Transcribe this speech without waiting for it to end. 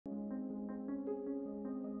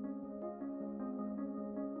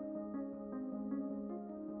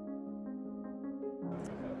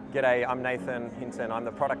G'day, I'm Nathan Hinton. I'm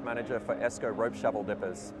the product manager for ESCO rope shovel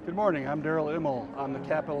dippers. Good morning, I'm Daryl Immel. I'm the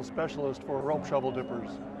capital specialist for rope shovel dippers.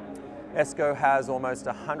 ESCO has almost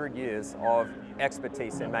 100 years of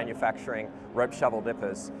expertise in manufacturing rope shovel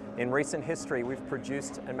dippers. In recent history, we've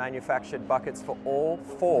produced and manufactured buckets for all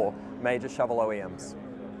 4 major shovel OEMs.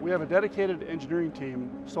 We have a dedicated engineering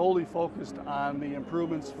team solely focused on the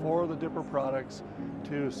improvements for the dipper products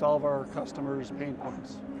to solve our customers' pain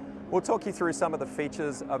points. We'll talk you through some of the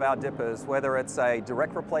features of our dippers, whether it's a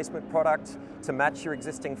direct replacement product to match your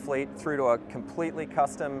existing fleet through to a completely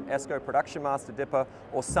custom ESCO Production Master dipper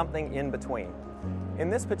or something in between. In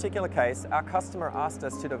this particular case, our customer asked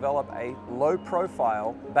us to develop a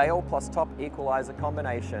low-profile bale plus top equalizer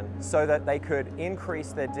combination so that they could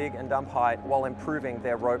increase their dig and dump height while improving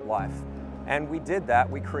their rope life. And we did that.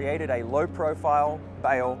 We created a low-profile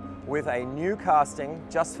bale with a new casting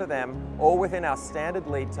just for them, all within our standard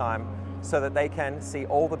lead time, so that they can see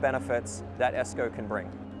all the benefits that ESCO can bring.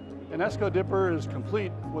 An ESCO dipper is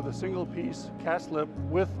complete with a single piece cast lip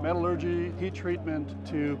with metallurgy heat treatment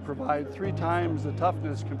to provide 3 times the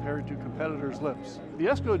toughness compared to competitors' lips. The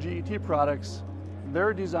ESCO GET products,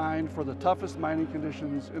 they're designed for the toughest mining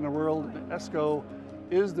conditions in the world, and ESCO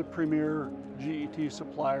is the premier GET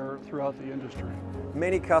supplier throughout the industry.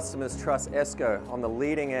 Many customers trust ESCO on the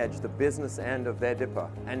leading edge, the business end of their dipper.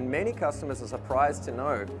 And many customers are surprised to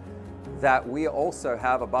know that we also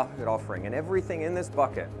have a bucket offering, and everything in this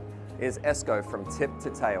bucket is ESCO from tip to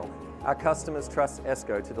tail. Our customers trust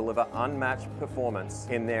ESCO to deliver unmatched performance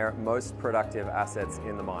in their most productive assets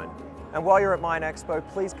in the mine. And while you're at MINExpo,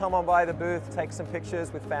 please come on by the booth, take some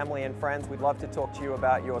pictures with family and friends. We'd love to talk to you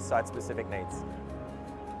about your site-specific needs.